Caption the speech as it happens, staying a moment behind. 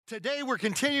Today we're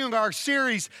continuing our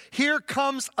series, Here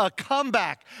Comes a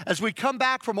Comeback. As we come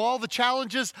back from all the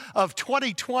challenges of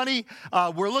 2020,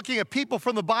 we're looking at people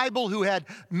from the Bible who had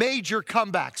major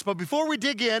comebacks. But before we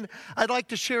dig in, I'd like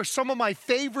to share some of my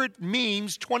favorite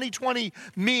memes, 2020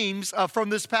 memes from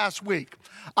this past week.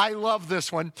 I love this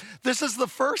one. This is the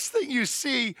first thing you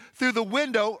see through the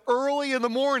window early in the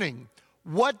morning.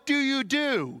 What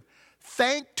do?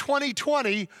 Thank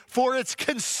 2020 for its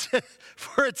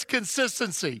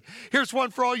consistency. Here's one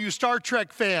for all you Star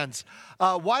Trek fans.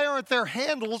 Why aren't there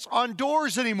handles on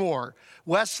doors anymore?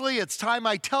 Wesley, it's time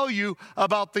I tell you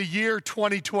about the year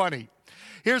 2020.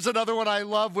 Here's another one I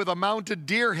love with a mounted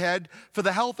deer head. For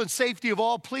the health and safety of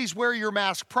all, please wear your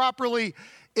mask properly.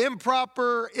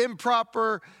 Improper.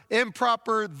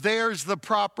 There's the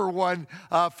proper one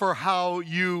for how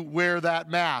you wear that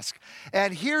mask.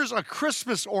 And here's a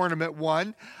Christmas ornament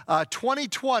one,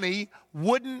 2020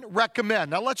 wouldn't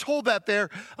recommend. Now let's hold that there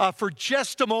for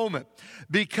just a moment,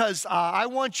 because I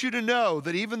want you to know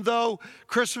that even though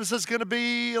Christmas is going to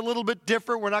be a little bit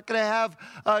different, we're not going to have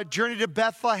a Journey to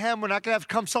Bethlehem, we're not going to have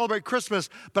to come celebrate Christmas,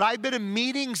 but I've been in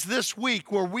meetings this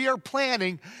week where we are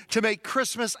planning to make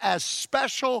Christmas as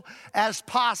special as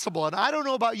possible. And I don't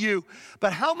know about you,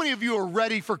 but how many of you are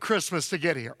ready for Christmas to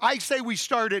get here? I say we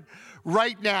start it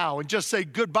right now and just say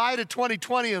goodbye to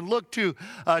 2020 and look to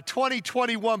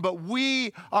 2021. But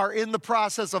we are in the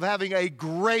process of having a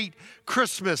great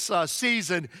Christmas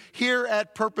season here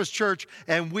at Purpose Church,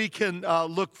 and we can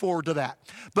look forward to that.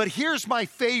 But here's my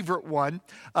favorite one.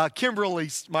 Kimberly,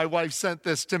 my wife, sent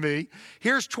this to me.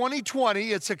 Here's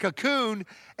 2020. It's a cocoon,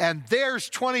 and there's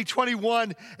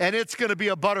 2021, and it's going to be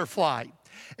a butterfly.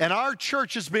 And our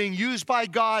church is being used by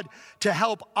God to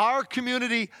help our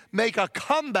community make a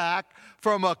comeback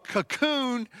from a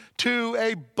cocoon to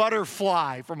a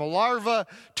butterfly, from a larva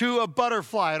to a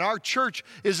butterfly. And our church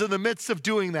is in the midst of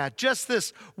doing that. Just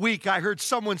this week, I heard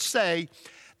someone say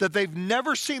that they've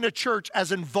never seen a church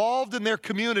as involved in their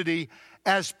community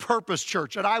as Purpose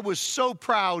Church. And I was so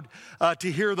proud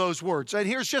to hear those words. And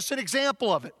here's just an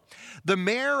example of it. The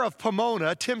mayor of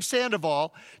Pomona, Tim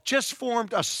Sandoval, just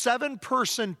formed a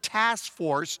 7-person task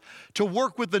force to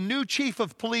work with the new chief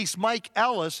of police, Mike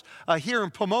Ellis, here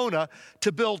in Pomona,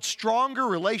 to build stronger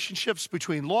relationships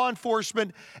between law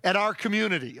enforcement and our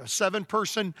community. A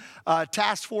 7-person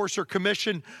task force or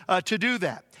commission to do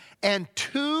that. And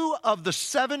 2 of the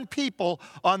 7 people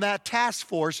on that task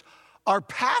force are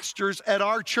pastors at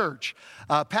our church.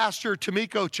 Pastor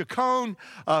Tomiko Chacon,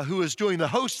 who is doing the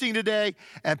hosting today,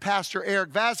 and Pastor Eric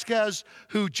Vasquez,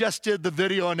 who just did the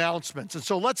video announcements. And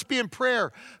so let's be in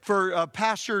prayer for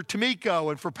Pastor Tomiko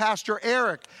and for Pastor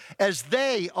Eric as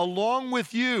they, along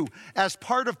with you, as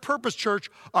part of Purpose Church,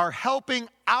 are helping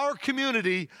our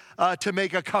community to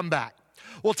make a comeback.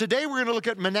 Well, today we're going to look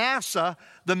at Manasseh,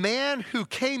 the man who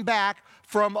came back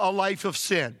from a life of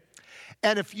sin.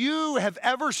 And if you have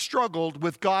ever struggled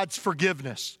with God's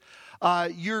forgiveness,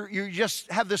 you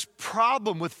just have this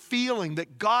problem with feeling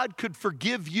that God could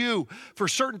forgive you for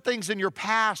certain things in your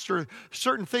past or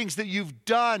certain things that you've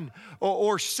done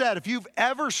or said. If you've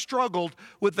ever struggled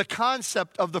with the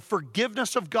concept of the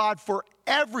forgiveness of God for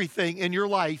everything in your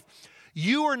life,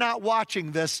 you are not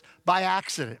watching this by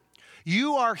accident.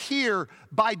 You are here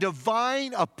by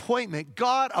divine appointment.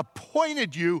 God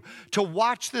appointed you to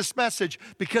watch this message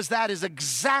because that is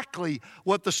exactly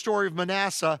what the story of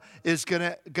Manasseh is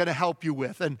going to help you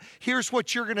with. And here's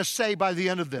what you're going to say by the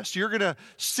end of this. You're going to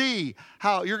see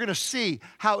how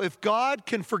if God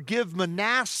can forgive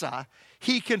Manasseh,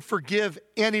 he can forgive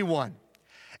anyone.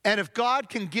 And if God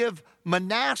can give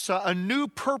Manasseh a new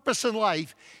purpose in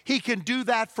life, he can do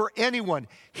that for anyone.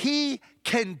 He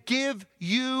can give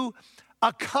you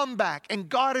a comeback. And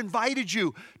God invited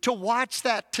you to watch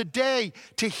that today,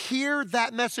 to hear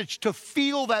that message, to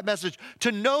feel that message,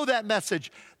 to know that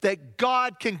message, that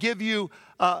God can give you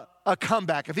a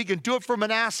comeback. If he can do it for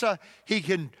Manasseh, he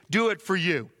can do it for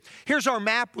you. Here's our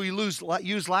map we used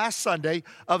last Sunday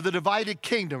of the divided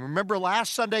kingdom. Remember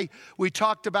last Sunday we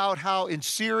talked about how in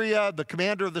Syria, the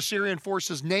commander of the Syrian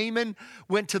forces, Naaman,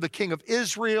 went to the king of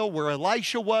Israel where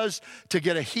Elisha was to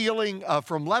get a healing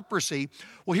from leprosy.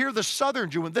 Well, here the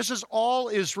southern Jew, and this is all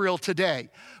Israel today,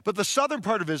 but the southern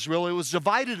part of Israel, it was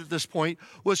divided at this point,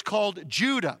 was called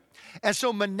Judah. And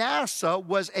so Manasseh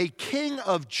was a king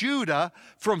of Judah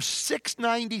from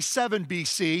 697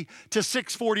 BC to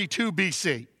 642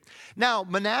 BC. Now,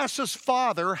 Manasseh's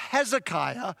father,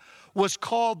 Hezekiah, was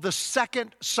called the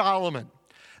second Solomon.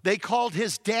 They called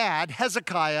his dad,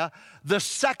 Hezekiah, the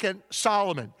second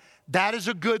Solomon. That is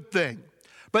a good thing.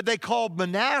 But they called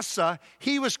Manasseh,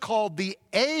 he was called the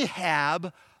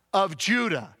Ahab of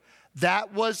Judah.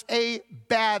 That was a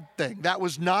bad thing. That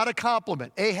was not a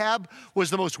compliment. Ahab was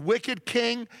the most wicked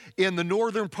king in the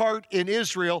northern part in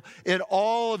Israel in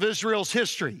all of Israel's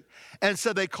history. And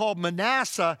so they called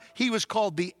Manasseh, he was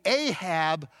called the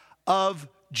Ahab of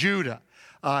Judah.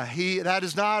 That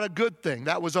is not a good thing.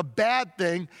 That was a bad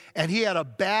thing, and he had a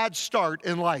bad start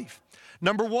in life.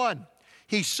 Number one,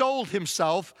 he sold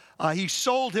himself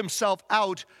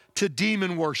out to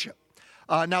demon worship.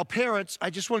 Now, parents, I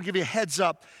just want to give you a heads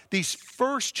up. These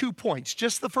first 2 points,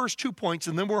 just the first 2 points,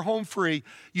 and then we're home free,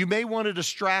 you may want to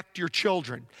distract your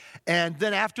children. And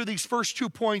then after these first 2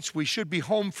 points, we should be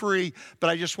home free, but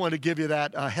I just want to give you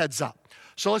that heads up.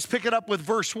 So let's pick it up with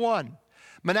verse 1.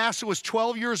 Manasseh was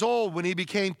 12 years old when he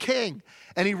became king,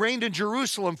 and he reigned in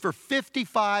Jerusalem for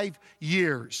 55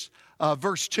 years.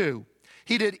 Verse 2.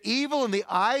 He did evil in the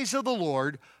eyes of the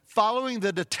Lord, following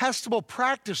the detestable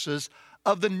practices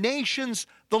of the nations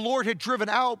the Lord had driven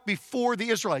out before the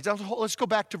Israelites. Now, let's go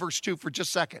back to verse 2 for just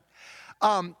a second.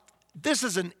 This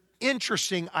is an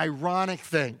interesting, ironic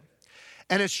thing.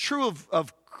 And it's true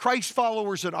of Christ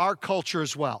followers in our culture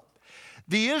as well.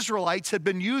 The Israelites had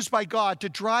been used by God to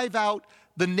drive out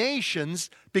the nations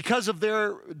because of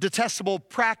their detestable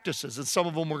practices. And some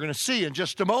of them we're going to see in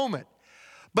just a moment.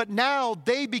 But now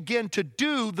they begin to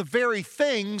do the very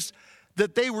things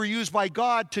that they were used by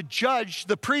God to judge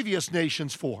the previous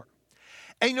nations for.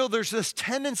 And there's this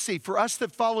tendency for us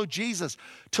that follow Jesus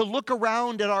to look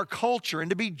around at our culture and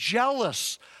to be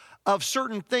jealous of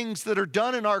certain things that are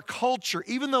done in our culture,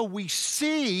 even though we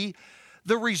see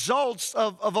the results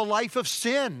of a life of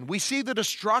sin. We see the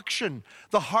destruction,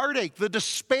 the heartache, the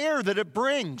despair that it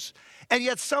brings. And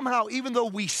yet somehow, even though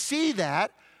we see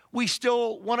that, we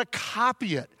still want to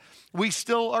copy it. We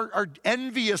still are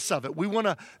envious of it. We want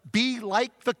to be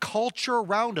like the culture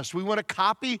around us. We want to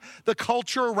copy the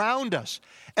culture around us.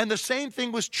 And the same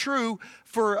thing was true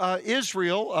for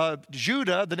Israel,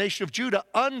 Judah, the nation of Judah,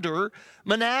 under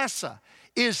Manasseh.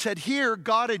 Is that here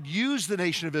God had used the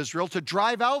nation of Israel to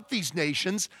drive out these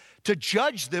nations, to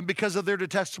judge them because of their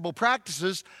detestable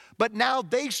practices, but now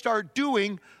they start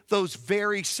doing those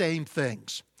very same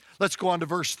things. Let's go on to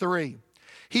verse 3.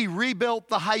 He rebuilt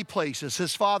the high places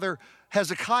his father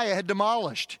Hezekiah had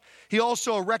demolished. He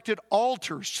also erected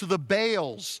altars to the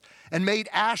Baals and made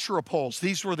Asherah poles.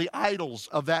 These were the idols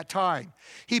of that time.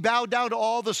 He bowed down to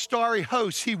all the starry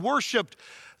hosts. He worshiped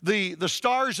the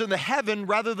stars in the heaven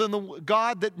rather than the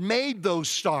God that made those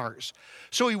stars.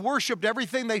 So he worshiped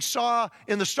everything they saw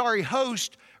in the starry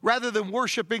host rather than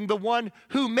worshiping the one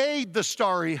who made the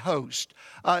starry host.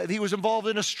 He was involved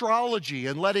in astrology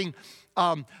and letting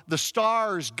the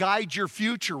stars guide your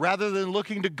future rather than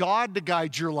looking to God to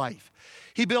guide your life.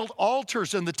 He built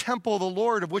altars in the temple of the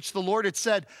Lord, of which the Lord had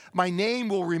said, "My name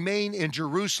will remain in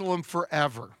Jerusalem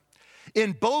forever."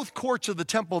 In both courts of the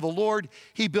temple of the Lord,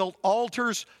 he built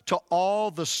altars to all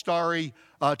the starry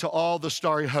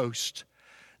host.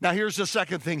 Now here's the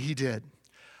second thing he did.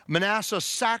 Manasseh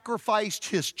sacrificed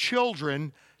his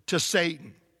children to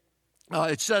Satan.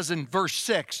 It says in verse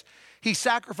 6, he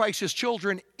sacrificed his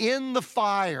children in the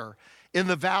fire in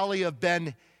the valley of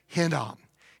Ben Hinnom.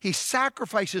 He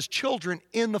sacrificed his children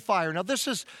in the fire. Now this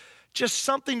is just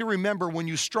something to remember when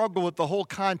you struggle with the whole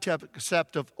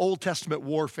concept of Old Testament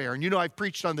warfare. And I've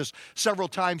preached on this several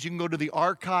times. You can go to the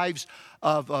archives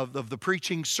of the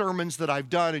preaching sermons that I've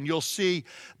done, and you'll see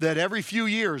that every few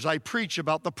years I preach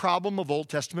about the problem of Old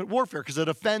Testament warfare because it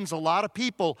offends a lot of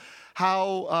people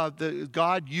how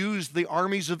God used the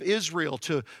armies of Israel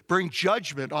to bring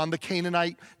judgment on the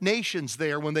Canaanite nations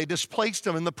there when they displaced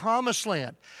them in the Promised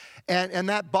Land. And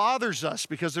that bothers us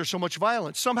because there's so much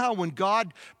violence. Somehow when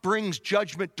God brings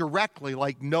judgment directly,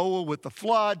 like Noah with the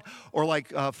flood, or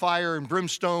like fire and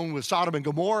brimstone with Sodom and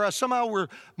Gomorrah, somehow we're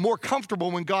more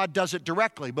comfortable when God does it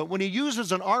directly. But when he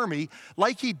uses an army,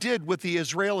 like he did with the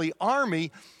Israeli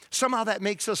army, somehow that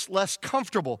makes us less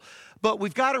comfortable. But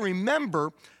we've got to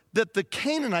remember that the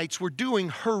Canaanites were doing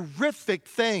horrific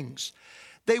things.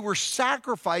 They were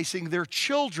sacrificing their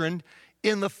children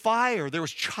in the fire. There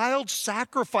was child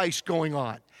sacrifice going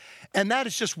on. And that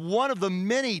is just one of the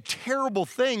many terrible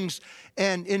things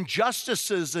and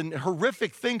injustices and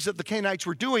horrific things that the Canaanites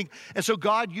were doing. And so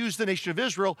God used the nation of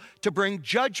Israel to bring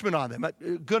judgment on them. A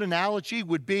good analogy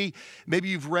would be, maybe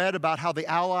you've read about how the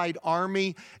Allied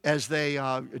army, as they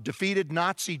defeated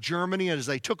Nazi Germany and as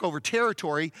they took over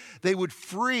territory, they would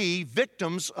free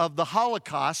victims of the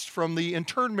Holocaust from the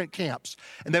internment camps.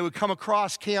 And they would come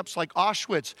across camps like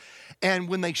Auschwitz. And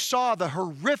when they saw the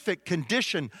horrific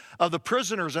condition of the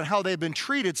prisoners and how they'd been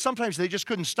treated, sometimes they just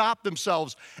couldn't stop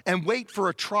themselves and wait for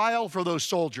a trial for those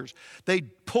soldiers.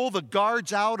 They'd pull the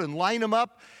guards out and line them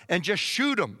up and just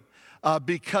shoot them.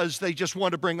 because they just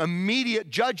want to bring immediate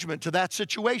judgment to that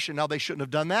situation. Now, they shouldn't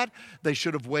have done that. They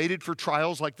should have waited for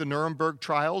trials like the Nuremberg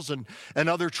trials and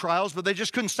other trials, but they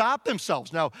just couldn't stop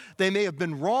themselves. Now, they may have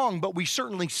been wrong, but we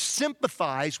certainly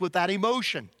sympathize with that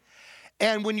emotion.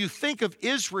 And when you think of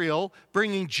Israel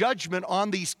bringing judgment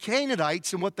on these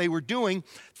Canaanites and what they were doing,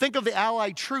 think of the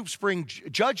Allied troops bringing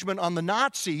judgment on the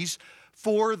Nazis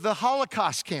for the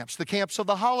Holocaust camps, the camps of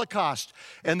the Holocaust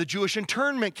and the Jewish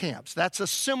internment camps. That's a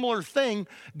similar thing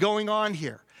going on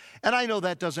here. And I know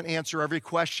that doesn't answer every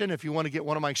question. If you want to get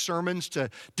one of my sermons to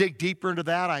dig deeper into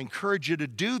that, I encourage you to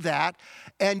do that.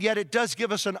 And yet it does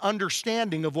give us an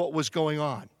understanding of what was going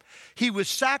on. He was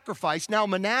sacrificed. Now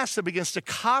Manasseh begins to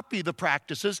copy the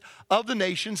practices of the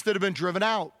nations that have been driven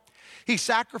out. He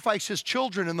sacrificed his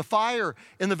children in the fire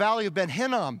in the valley of Ben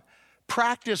Hinnom,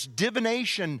 practiced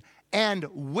divination and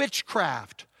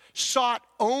witchcraft, sought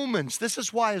omens. This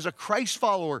is why, as a Christ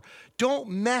follower, don't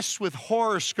mess with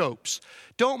horoscopes.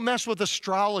 Don't mess with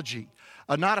astrology.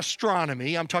 Not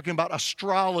astronomy, I'm talking about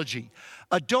astrology.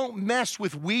 Don't mess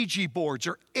with Ouija boards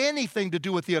or anything to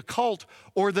do with the occult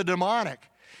or the demonic.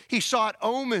 He sought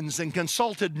omens and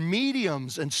consulted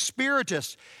mediums and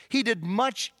spiritists. He did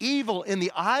much evil in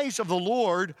the eyes of the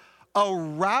Lord,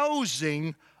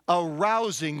 arousing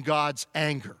God's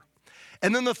anger.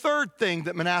 And then the third thing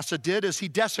that Manasseh did is he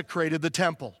desecrated the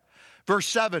temple. Verse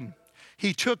 7,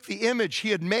 he took the image he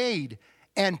had made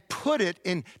and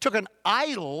took an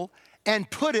idol and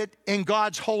put it in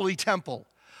God's holy temple,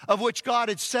 of which God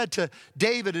had said to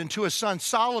David and to his son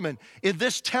Solomon, in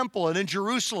this temple and in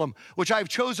Jerusalem, which I've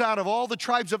chosen out of all the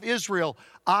tribes of Israel,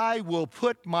 I will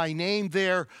put my name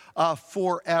there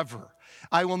forever.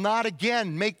 I will not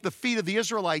again make the feet of the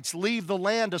Israelites leave the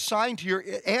land assigned to your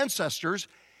ancestors,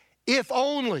 if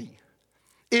only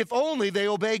they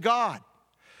obey God.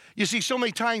 You see, so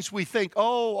many times we think,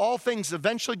 all things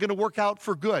eventually going to work out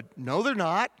for good. No, they're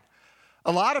not.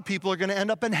 A lot of people are going to end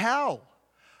up in hell.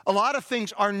 A lot of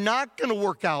things are not going to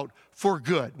work out for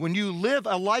good. When you live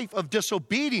a life of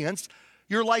disobedience,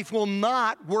 your life will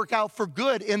not work out for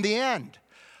good in the end.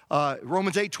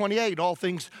 Romans 8:28, all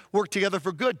things work together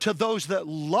for good to those that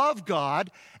love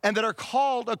God and that are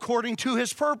called according to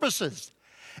his purposes.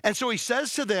 And so he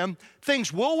says to them,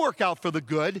 things will work out for the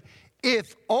good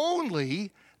if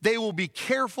only they will be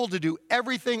careful to do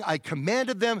everything I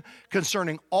commanded them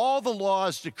concerning all the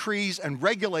laws, decrees, and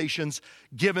regulations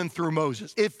given through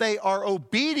Moses. If they are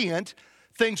obedient,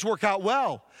 things work out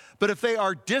well. But if they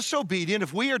are disobedient,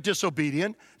 if we are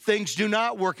disobedient, things do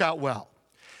not work out well.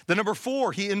 Then number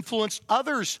 4, he influenced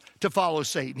others to follow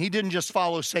Satan. He didn't just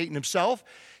follow Satan himself.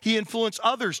 He influenced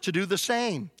others to do the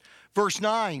same. Verse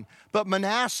 9, but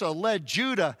Manasseh led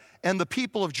Judah and the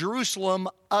people of Jerusalem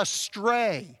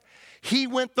astray. He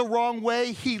went the wrong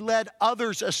way. He led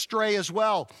others astray as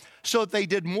well, so that they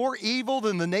did more evil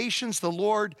than the nations the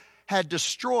Lord had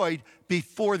destroyed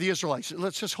before the Israelites.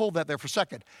 Let's just hold that there for a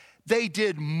second. They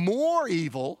did more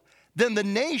evil than the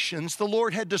nations the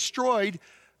Lord had destroyed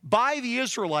by the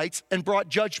Israelites and brought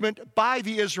judgment by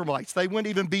the Israelites. They went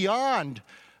even beyond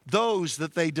those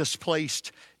that they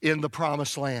displaced in the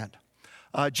promised land.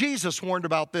 Jesus warned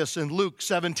about this in Luke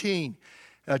 17.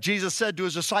 Jesus said to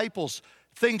his disciples,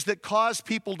 things that cause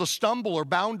people to stumble are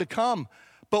bound to come,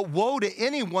 but woe to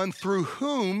anyone through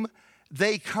whom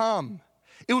they come.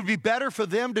 It would be better for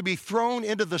them to be thrown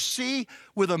into the sea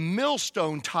with a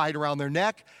millstone tied around their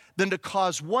neck than to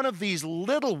cause one of these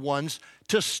little ones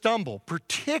to stumble.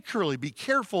 Particularly be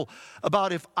careful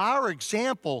about if our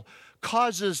example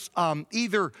causes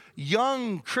either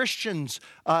young Christians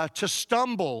to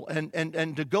stumble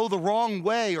and to go the wrong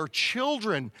way, or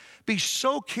children. Be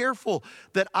so careful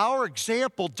that our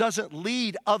example doesn't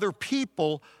lead other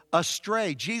people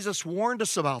astray. Jesus warned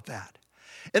us about that.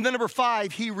 And then number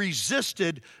 5, he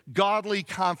resisted godly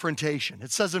confrontation.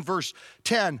 It says in verse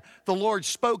 10, the Lord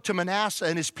spoke to Manasseh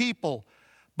and his people,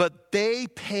 but they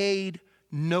paid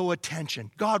no attention.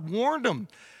 God warned them,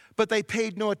 but they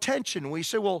paid no attention. We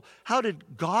say, well, how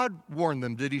did God warn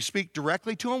them? Did he speak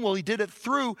directly to them? Well, he did it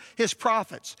through his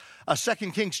prophets.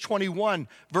 2 Kings 21,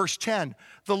 verse 10,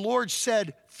 the Lord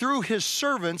said through his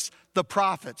servants, the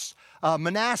prophets,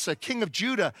 Manasseh, king of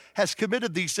Judah, has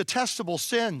committed these detestable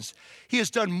sins. He has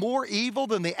done more evil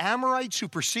than the Amorites who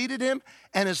preceded him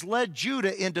and has led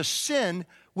Judah into sin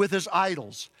with his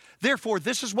idols. Therefore,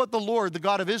 this is what the Lord, the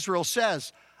God of Israel,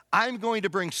 says. I'm going to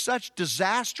bring such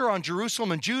disaster on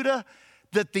Jerusalem and Judah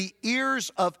that the ears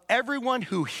of everyone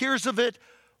who hears of it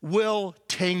will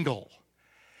tingle.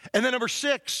 And then number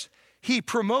 6, he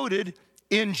promoted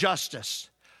injustice.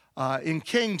 In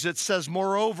Kings, it says,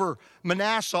 moreover,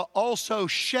 Manasseh also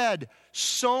shed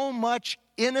so much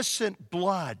innocent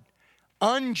blood.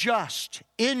 unjust,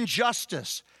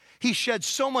 injustice. He shed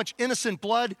so much innocent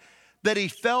blood that he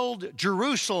felled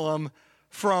Jerusalem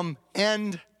from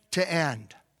end to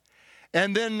end.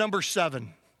 And then number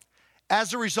 7,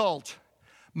 as a result,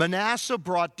 Manasseh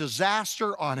brought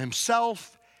disaster on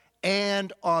himself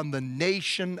and on the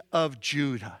nation of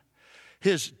Judah.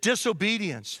 His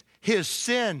disobedience, his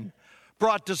sin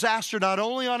brought disaster not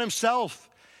only on himself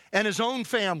and his own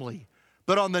family,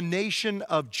 but on the nation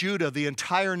of Judah, the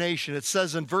entire nation. It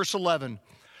says in verse 11,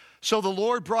 so the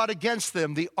Lord brought against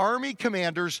them the army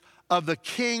commanders of the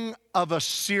king of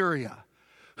Assyria,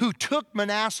 who took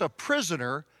Manasseh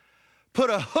prisoner, put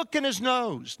a hook in his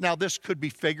nose. Now this could be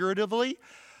figuratively,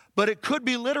 but it could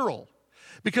be literal,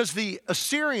 because the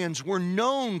Assyrians were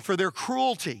known for their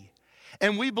cruelty.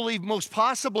 And we believe most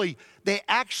possibly they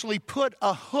actually put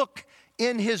a hook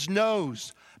in his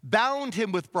nose, bound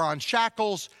him with bronze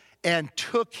shackles, and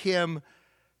took him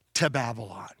to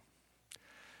Babylon.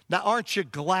 Now, aren't you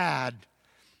glad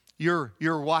you're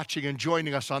watching and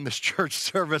joining us on this church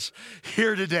service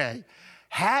here today?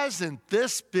 Hasn't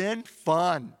this been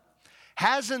fun?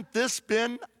 Hasn't this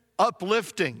been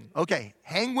uplifting? Okay,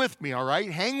 hang with me, all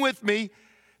right? Hang with me,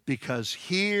 because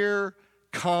here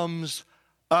comes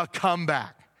a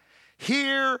comeback.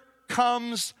 Here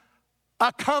comes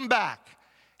a comeback.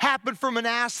 Happened for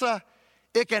Manasseh,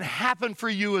 it can happen for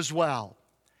you as well.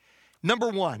 Number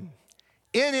 1,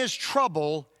 in his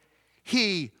trouble,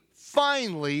 he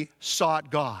finally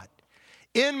sought God.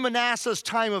 In Manasseh's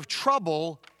time of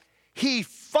trouble, he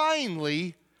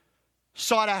finally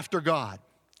sought after God.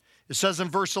 It says in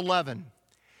verse 11,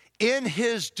 in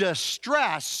his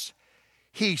distress,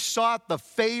 he sought the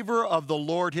favor of the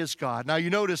Lord his God. Now you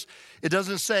notice it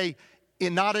doesn't say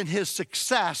not in his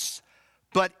success,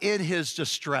 but in his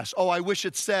distress. Oh, I wish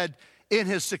it said in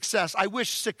his success. I wish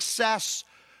success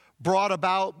brought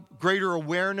about greater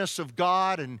awareness of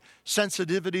God and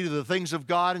sensitivity to the things of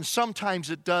God, and sometimes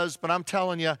it does, but I'm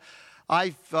telling you,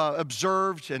 I've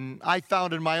observed and I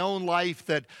found in my own life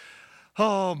that,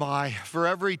 oh my, for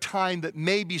every time that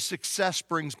maybe success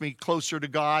brings me closer to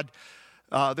God,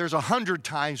 there's 100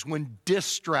 times when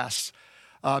distress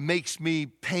makes me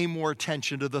pay more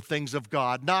attention to the things of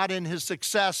God. Not in his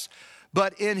success,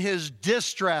 but in his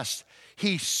distress,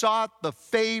 he sought the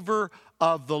favor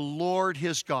of the Lord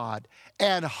his God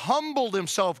and humbled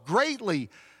himself greatly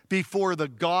before the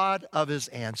God of his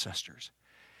ancestors.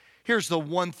 Here's the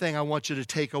one thing I want you to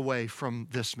take away from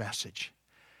this message.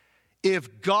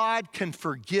 If God can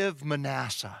forgive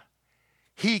Manasseh,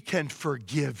 he can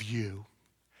forgive you.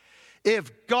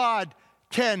 If God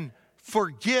can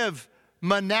forgive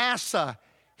Manasseh,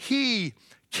 he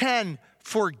can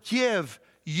forgive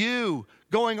you.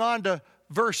 Going on to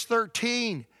verse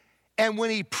 13, and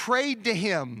when he prayed to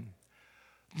him,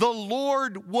 the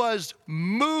Lord was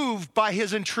moved by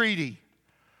his entreaty.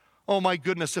 Oh my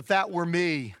goodness, if that were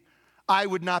me, I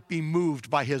would not be moved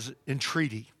by his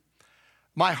entreaty.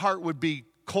 My heart would be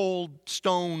cold,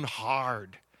 stone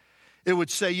hard. It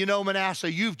would say, you know,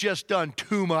 Manasseh, you've just done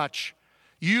too much.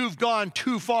 You've gone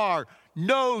too far.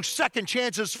 No second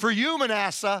chances for you,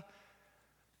 Manasseh.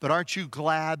 But aren't you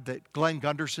glad that Glenn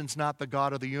Gunderson's not the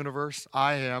God of the universe?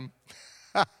 I am.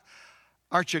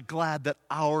 Aren't you glad that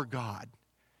our God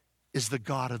is the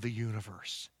God of the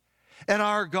universe? And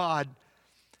our God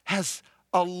has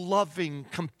a loving,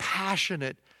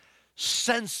 compassionate,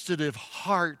 sensitive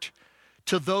heart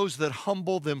to those that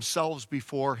humble themselves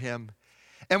before him.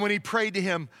 And when he prayed to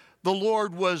him, the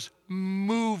Lord was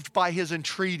moved by his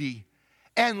entreaty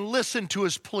and listened to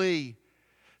his plea.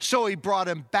 So he brought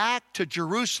him back to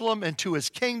Jerusalem and to his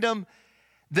kingdom.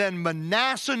 Then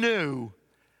Manasseh knew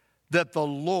that the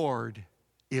Lord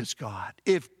is God.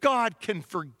 If God can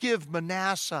forgive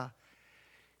Manasseh,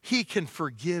 he can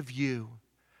forgive you.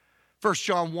 1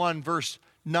 John 1, verse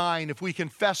 9, if we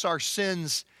confess our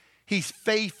sins, he's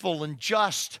faithful and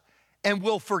just and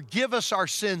will forgive us our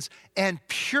sins and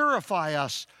purify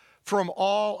us from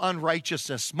all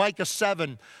unrighteousness. Micah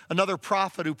 7, another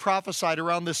prophet who prophesied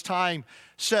around this time,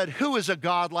 said, who is a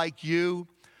God like you,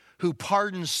 who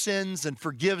pardons sins and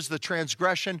forgives the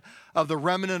transgression of the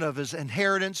remnant of his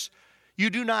inheritance? You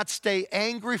do not stay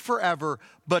angry forever,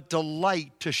 but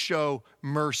delight to show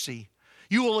mercy.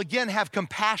 You will again have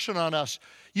compassion on us.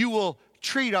 You will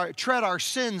tread our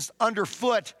sins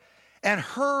underfoot and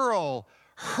hurl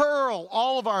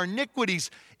all of our iniquities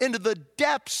into the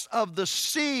depths of the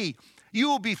sea. You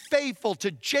will be faithful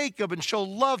to Jacob and show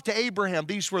love to Abraham.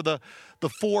 These were the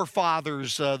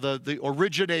forefathers, the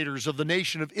originators of the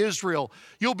nation of Israel.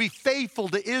 You'll be faithful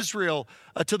to Israel,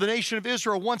 to the nation of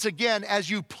Israel once again, as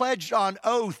you pledged on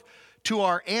oath to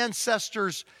our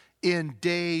ancestors in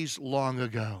days long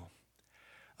ago.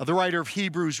 The writer of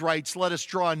Hebrews writes, "Let us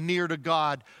draw near to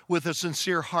God with a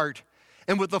sincere heart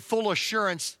and with the full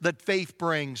assurance that faith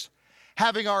brings,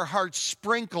 having our hearts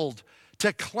sprinkled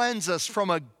to cleanse us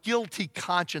from a guilty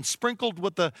conscience," sprinkled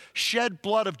with the shed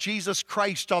blood of Jesus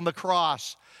Christ on the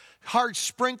cross. Hearts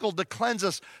sprinkled to cleanse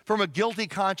us from a guilty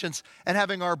conscience, and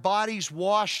having our bodies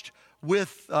washed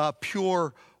with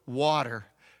pure water.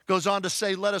 Goes on to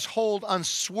say, "Let us hold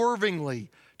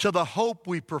unswervingly to the hope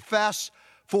we profess,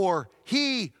 for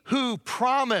he who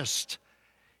promised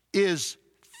is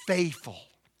faithful."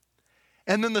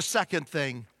 And then the second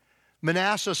thing,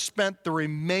 Manasseh spent the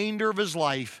remainder of his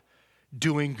life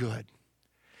doing good.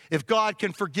 If God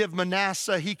can forgive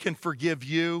Manasseh, he can forgive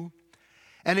you.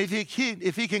 And if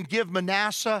he can give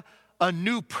Manasseh a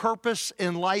new purpose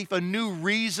in life, a new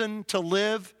reason to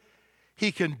live,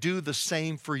 he can do the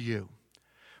same for you.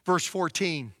 Verse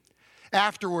 14,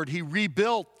 afterward he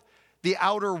rebuilt the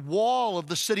outer wall of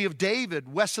the city of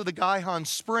David, west of the Gihon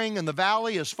Spring in the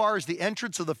valley, as far as the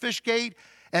entrance of the fish gate,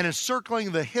 and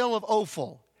encircling the hill of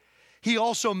Ophel. He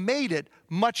also made it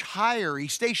much higher. He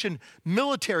stationed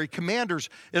military commanders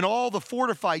in all the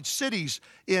fortified cities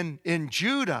in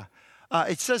Judah.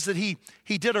 It says that he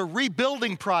did a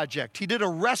rebuilding project. He did a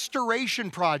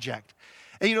restoration project.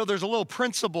 And you know, there's a little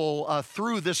principle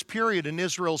through this period in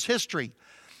Israel's history,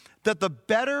 that the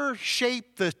better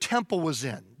shape the temple was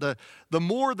in, the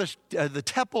more the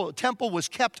temple was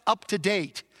kept up to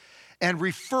date and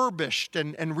refurbished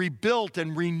and rebuilt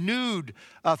and renewed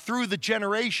through the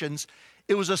generations,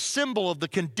 it was a symbol of the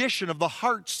condition of the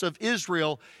hearts of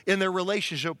Israel in their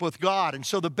relationship with God. And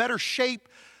so the better shape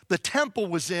the temple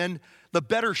was in, the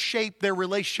better shape their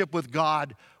relationship with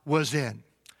God was in.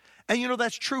 And you know,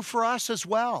 that's true for us as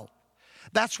well.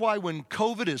 That's why when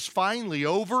COVID is finally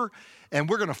over and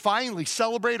we're going to finally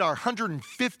celebrate our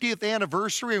 150th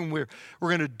anniversary, and we're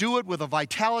going to do it with a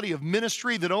vitality of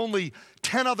ministry that only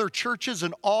 10 other churches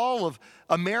in all of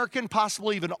American,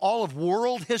 possibly even all of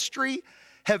world history,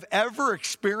 have ever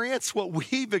experienced what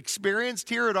we've experienced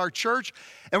here at our church.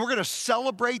 And we're going to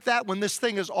celebrate that when this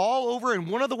thing is all over. And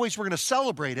one of the ways we're going to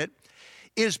celebrate it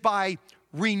is by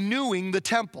renewing the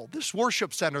temple, this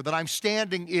worship center that I'm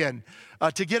standing in,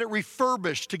 to get it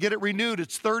refurbished, to get it renewed.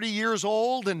 It's 30 years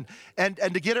old, and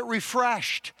to get it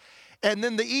refreshed. And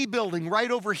then the E-building right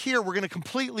over here, we're going to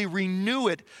completely renew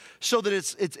it so that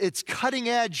it's cutting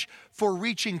edge for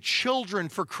reaching children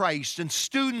for Christ and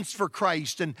students for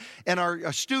Christ. And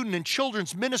our student and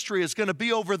children's ministry is going to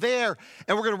be over there.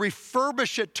 And we're going to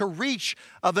refurbish it to reach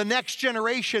the next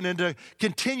generation and to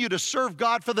continue to serve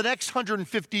God for the next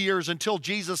 150 years until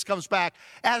Jesus comes back,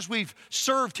 as we've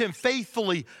served him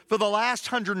faithfully for the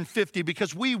last 150,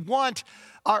 because we want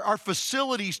our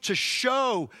facilities to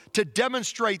show, to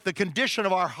demonstrate the condition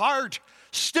of our heart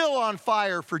still on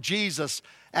fire for Jesus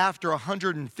after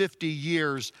 150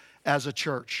 years as a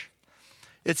church.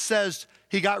 It says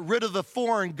he got rid of the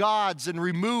foreign gods and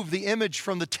removed the image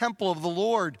from the temple of the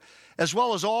Lord, as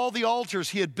well as all the altars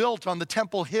he had built on the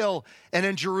Temple Hill and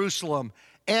in Jerusalem.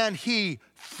 And he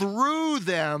threw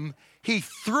them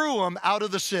out of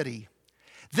the city.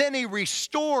 Then he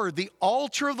restored the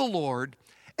altar of the Lord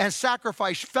and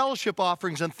sacrificed fellowship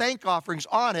offerings and thank offerings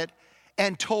on it,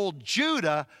 and told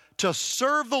Judah to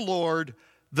serve the Lord,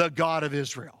 the God of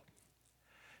Israel.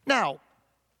 Now,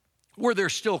 were there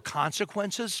still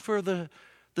consequences for the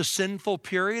sinful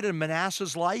period in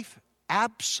Manasseh's life?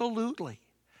 Absolutely.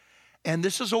 And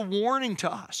this is a warning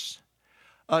to us.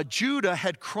 Judah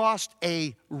had crossed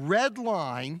a red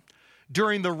line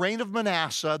during the reign of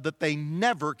Manasseh that they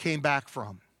never came back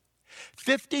from.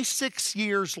 56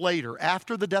 years later,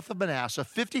 after the death of Manasseh,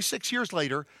 56 years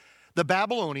later, the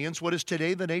Babylonians, what is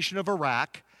today the nation of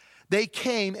Iraq, they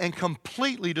came and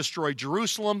completely destroyed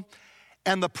Jerusalem.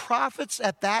 And the prophets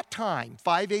at that time,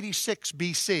 586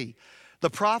 BC, the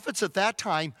prophets at that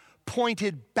time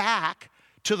pointed back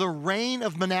to the reign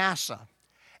of Manasseh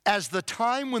as the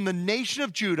time when the nation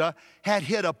of Judah had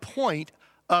hit a point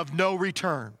of no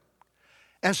return.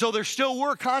 And so there still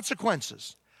were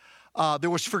consequences. There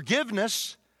was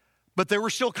forgiveness, but there were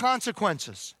still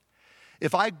consequences.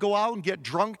 If I go out and get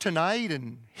drunk tonight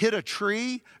and hit a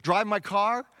tree, drive my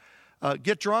car,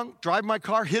 get drunk, drive my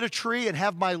car, hit a tree, and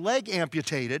have my leg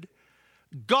amputated,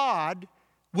 God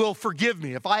will forgive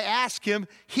me. If I ask him,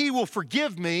 he will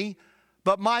forgive me,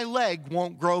 but my leg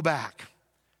won't grow back.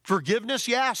 Forgiveness,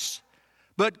 yes,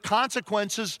 but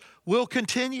consequences will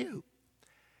continue.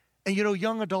 And you know,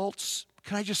 young adults,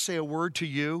 can I just say a word to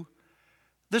you?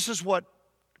 This is what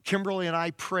Kimberly and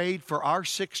I prayed for our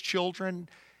 6 children,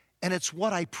 and it's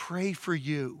what I pray for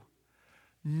you.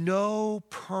 No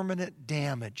permanent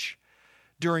damage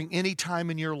during any time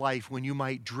in your life when you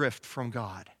might drift from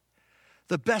God.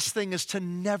 The best thing is to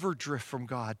never drift from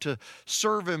God, to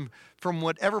serve Him from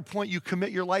whatever point you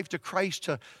commit your life to Christ,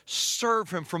 to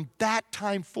serve Him from that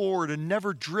time forward and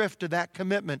never drift to that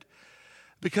commitment.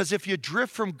 Because if you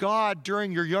drift from God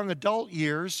during your young adult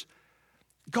years,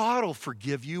 God will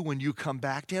forgive you when you come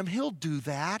back to Him. He'll do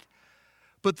that.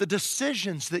 But the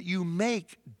decisions that you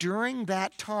make during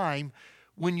that time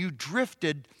when you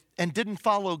drifted and didn't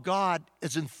follow God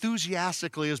as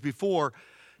enthusiastically as before,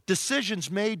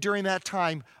 decisions made during that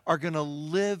time are going to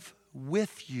live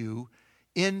with you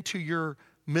into your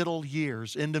middle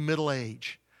years, into middle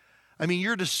age. I mean,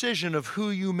 your decision of who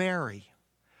you marry,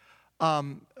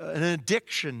 an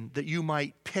addiction that you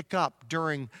might pick up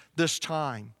during this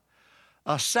time,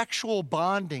 sexual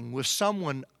bonding with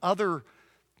someone other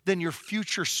than your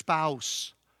future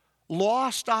spouse,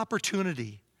 lost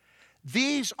opportunity.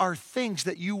 These are things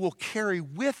that you will carry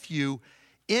with you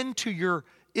into your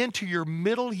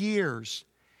middle years.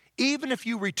 Even if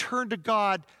you return to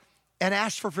God and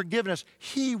ask for forgiveness,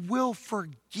 He will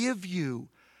forgive you.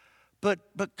 But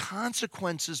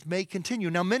consequences may continue.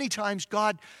 Now, many times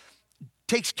God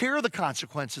takes care of the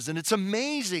consequences, and it's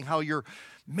amazing how your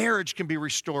marriage can be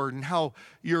restored and how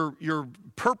your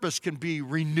purpose can be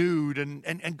renewed,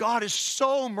 and God is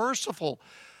so merciful.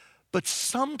 But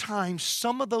sometimes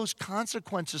some of those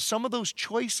consequences, some of those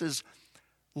choices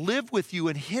live with you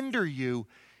and hinder you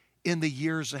in the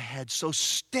years ahead. So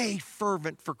stay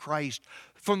fervent for Christ.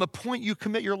 From the point you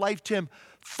commit your life to Him,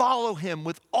 follow Him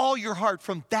with all your heart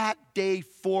from that day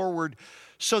forward,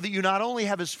 so that you not only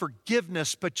have His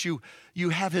forgiveness, but you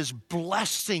have His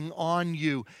blessing on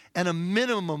you and a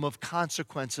minimum of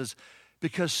consequences,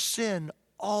 because sin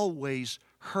always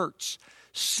hurts.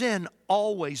 Sin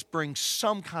always brings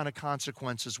some kind of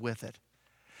consequences with it.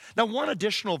 Now, one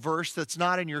additional verse that's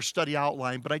not in your study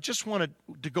outline, but I just wanted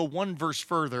to go one verse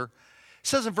further. It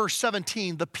says in verse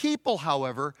 17, the people,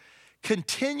 however,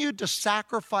 continued to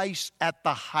sacrifice at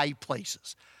the high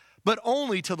places, but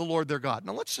only to the Lord their God.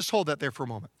 Now, let's just hold that there for a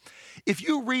moment. If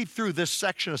you read through this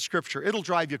section of Scripture, it'll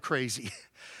drive you crazy,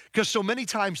 because so many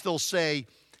times they'll say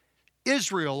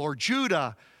Israel or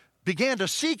Judah began to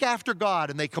seek after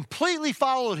God, and they completely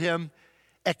followed Him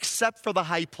except for the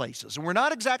high places. And we're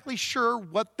not exactly sure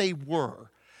what they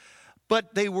were,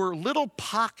 but they were little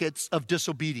pockets of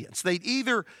disobedience. They'd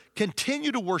either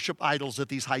continue to worship idols at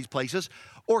these high places,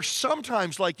 or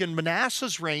sometimes, like in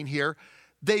Manasseh's reign here,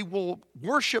 they will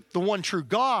worship the one true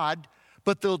God,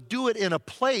 but they'll do it in a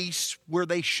place where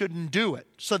they shouldn't do it.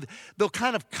 So they'll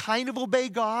kind of obey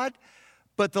God,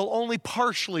 but they'll only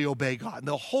partially obey God. And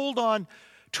they'll hold on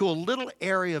to a little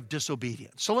area of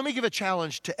disobedience. So let me give a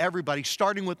challenge to everybody,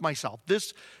 starting with myself.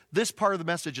 This part of the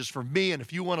message is for me, and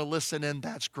if you want to listen in,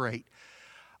 that's great.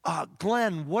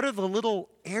 Glenn, what are the little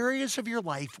areas of your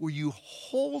life where you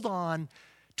hold on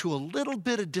to a little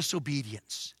bit of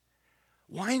disobedience?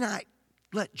 Why not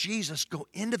let Jesus go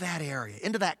into that area,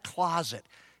 into that closet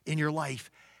in your life,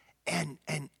 and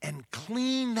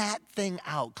clean that thing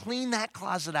out, clean that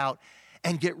closet out,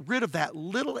 and get rid of that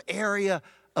little area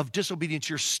of disobedience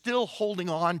you're still holding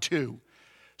on to,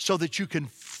 so that you can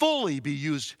fully be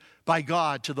used by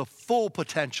God to the full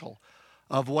potential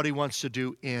of what He wants to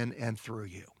do in and through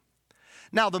you.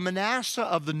 Now, the Manasseh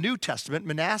of the New Testament,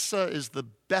 Manasseh is the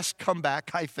best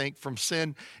comeback, I think, from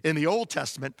sin in the Old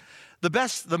Testament.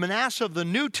 The Manasseh of the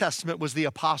New Testament was the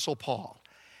Apostle Paul.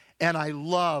 And I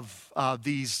love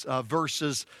these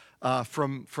verses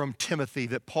from Timothy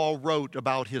that Paul wrote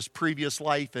about his previous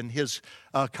life and his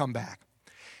comeback.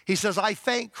 He says, I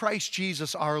thank Christ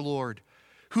Jesus our Lord,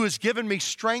 who has given me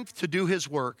strength to do His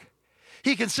work.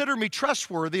 He considered me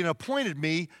trustworthy and appointed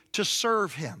me to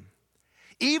serve Him.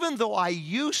 Even though I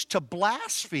used to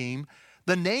blaspheme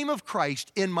the name of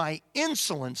Christ in my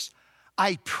insolence,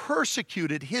 I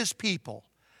persecuted His people.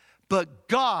 But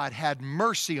God had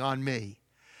mercy on me,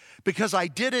 because I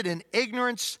did it in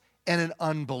ignorance and in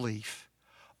unbelief.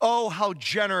 Oh, how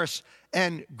generous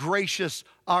and gracious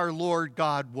our Lord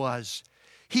God was.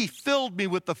 He filled me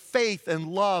with the faith and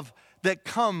love that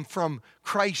come from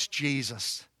Christ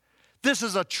Jesus. This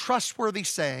is a trustworthy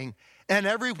saying, and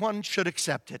everyone should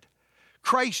accept it.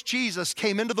 Christ Jesus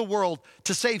came into the world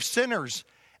to save sinners,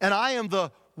 and I am the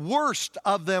worst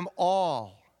of them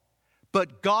all.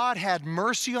 But God had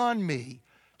mercy on me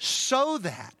so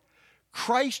that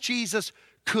Christ Jesus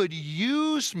could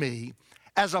use me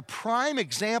as a prime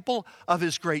example of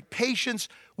His great patience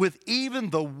with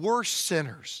even the worst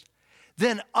sinners.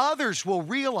 Then others will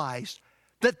realize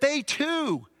that they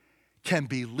too can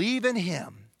believe in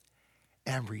Him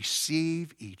and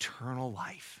receive eternal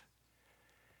life.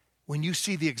 When you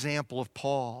see the example of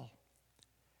Paul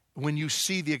when you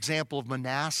see the example of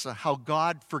Manasseh, how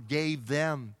God forgave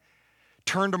them,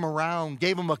 turned them around,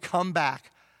 gave them a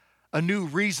comeback, a new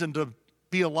reason to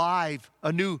be alive,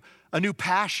 a new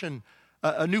passion,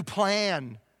 a new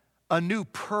plan, a new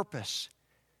purpose.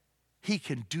 He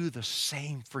can do the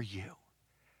same for you.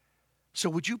 So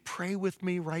would you pray with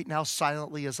me right now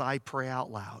silently as I pray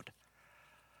out loud?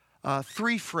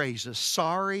 3 phrases: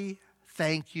 sorry,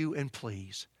 thank you, and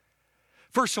please.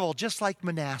 First of all, just like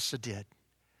Manasseh did,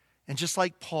 and just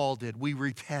like Paul did, we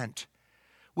repent.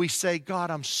 We say,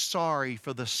 God, I'm sorry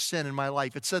for the sin in my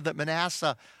life. It said that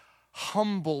Manasseh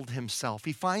humbled himself.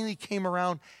 He finally came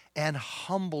around and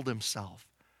humbled himself.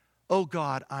 Oh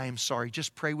God, I am sorry.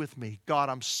 Just pray with me. God,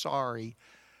 I'm sorry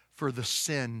for the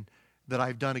sin that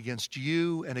I've done against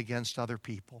you and against other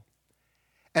people.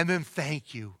 And then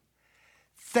thank you.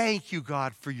 Thank you,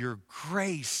 God, for your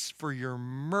grace, for your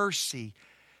mercy.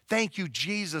 Thank you,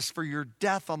 Jesus, for your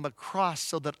death on the cross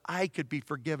so that I could be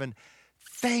forgiven.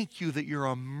 Thank you that you're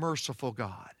a merciful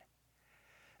God.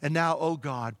 And now, oh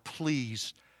God,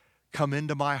 please come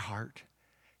into my heart.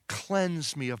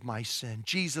 Cleanse me of my sin.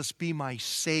 Jesus, be my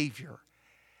Savior.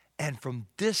 And from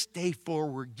this day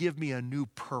forward, give me a new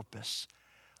purpose.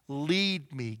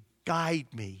 Lead me, guide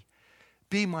me.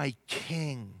 Be my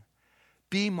King.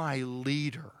 Be my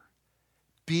leader.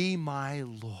 Be my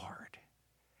Lord.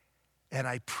 And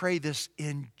I pray this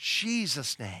in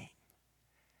Jesus' name.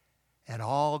 And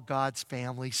all God's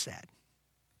family said,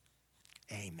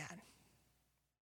 amen.